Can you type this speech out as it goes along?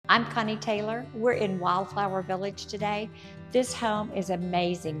I'm Connie Taylor. We're in Wildflower Village today. This home is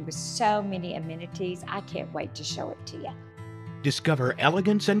amazing with so many amenities. I can't wait to show it to you. Discover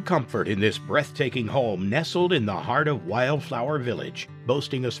elegance and comfort in this breathtaking home nestled in the heart of Wildflower Village.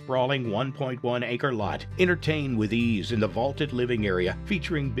 Boasting a sprawling 1.1-acre lot, entertain with ease in the vaulted living area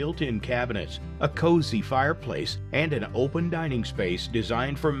featuring built-in cabinets, a cozy fireplace, and an open dining space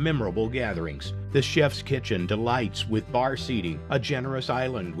designed for memorable gatherings. The chef's kitchen delights with bar seating, a generous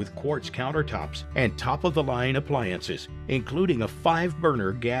island with quartz countertops, and top-of-the-line appliances, including a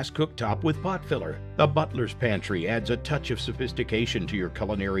 5-burner gas cooktop with pot filler. The butler's pantry adds a touch of sophistication to your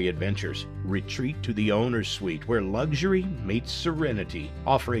culinary adventures. Retreat to the owner's suite where luxury meets serenity,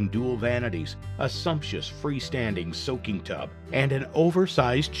 offering dual vanities, a sumptuous freestanding soaking tub, and an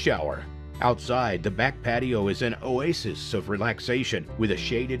oversized shower. Outside, the back patio is an oasis of relaxation with a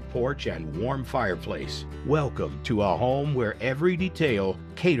shaded porch and warm fireplace. Welcome to a home where every detail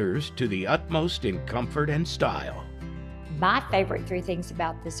caters to the utmost in comfort and style. My favorite 3 things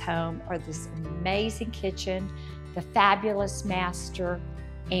about this home are this amazing kitchen, the fabulous master,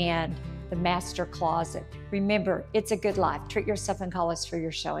 and the master closet. Remember, it's a good life. Treat yourself and call us for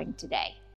your showing today.